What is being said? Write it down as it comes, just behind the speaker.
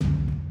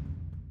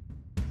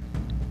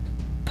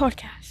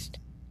podcast.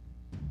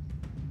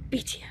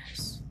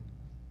 BTS.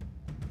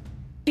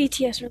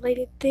 BTS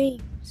related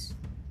themes.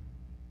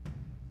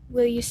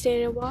 Will you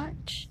stay to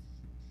watch?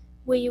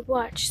 Will you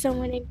watch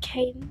someone named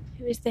Caden,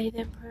 who is they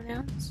them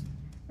pronouns,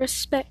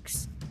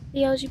 respects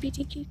the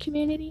LGBTQ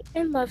community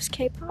and loves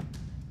K-pop?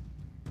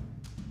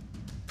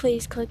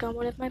 Please click on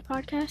one of my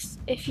podcasts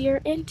if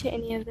you're into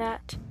any of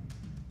that.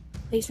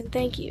 Please and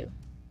thank you.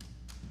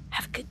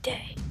 Have a good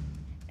day.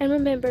 And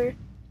remember,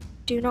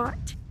 do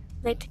not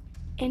let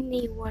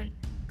anyone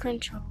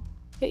control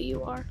who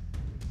you are.